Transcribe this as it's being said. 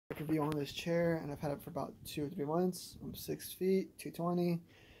review on this chair, and I've had it for about 2 or 3 months. I'm 6 feet, 220.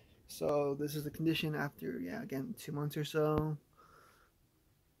 So this is the condition after, yeah, again, 2 months or so.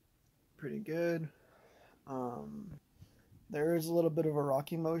 Pretty good. There is a little bit of a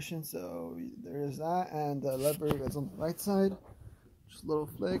rocking motion, so there is that, and the lever is on the right side. Just a little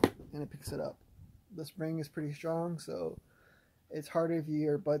flick, and it picks it up. The spring is pretty strong, so it's harder if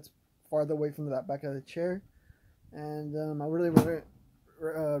your butt's farther away from that back of the chair. And I really would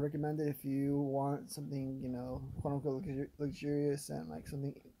recommend it if you want something, you know, quote unquote luxurious and like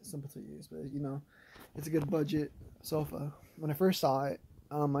something simple to use. But you know, it's a good budget sofa. When I first saw it,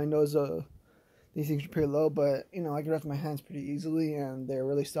 I know these things are pretty low, but you know, I can wrap my hands pretty easily, and they're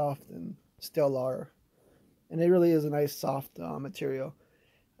really soft and still are. And it really is a nice soft material.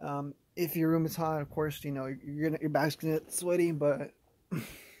 If your room is hot, of course, you know your back's gonna get sweaty, but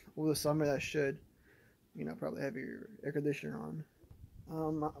with the summer that should, you know, probably have your air conditioner on.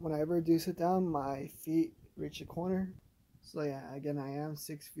 When I ever do sit down, my feet reach the corner. So yeah, again, I am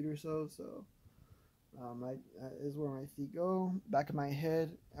 6 feet or so. So that is where my feet go. Back of my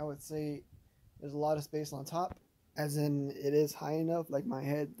head, I would say there's a lot of space on top, as in it is high enough. Like my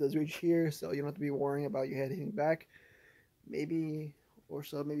head does reach here, so you don't have to be worrying about your head hitting back. Maybe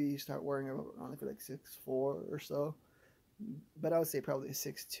maybe you start worrying about only for like 6'4" or so. But I would say probably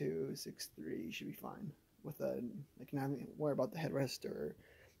 6'2", 6'3" should be fine with that. Like not worry about the headrest or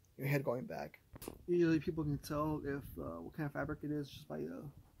your head going back. Usually people can tell if what kind of fabric it is just by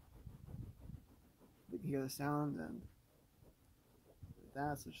they can hear the sound and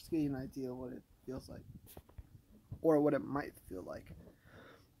that. So just give you an idea of what it feels like or what it might feel like.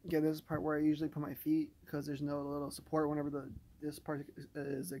 Again, this is the part where I usually put my feet because there's no little support whenever this part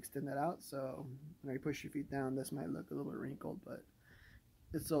is extended out. So when you push your feet down, this might look a little bit wrinkled, but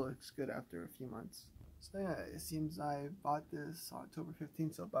it still looks good after a few months. So yeah, it seems I bought this October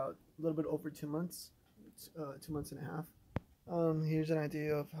 15th, so about a little bit over 2 months, 2 months and a half. Here's an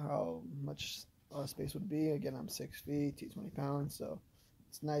idea of how much space would be. Again, I'm 6 feet, 220 pounds, so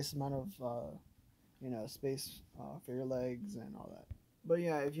it's a nice amount of you know, space for your legs and all that. But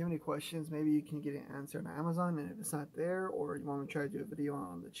yeah, if you have any questions, maybe you can get an answer on Amazon, and if it's not there, or you want me to try to do a video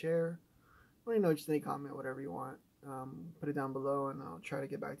on the chair, or you know, just any comment, whatever you want, put it down below, and I'll try to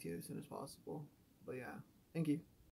get back to you as soon as possible. But yeah, thank you.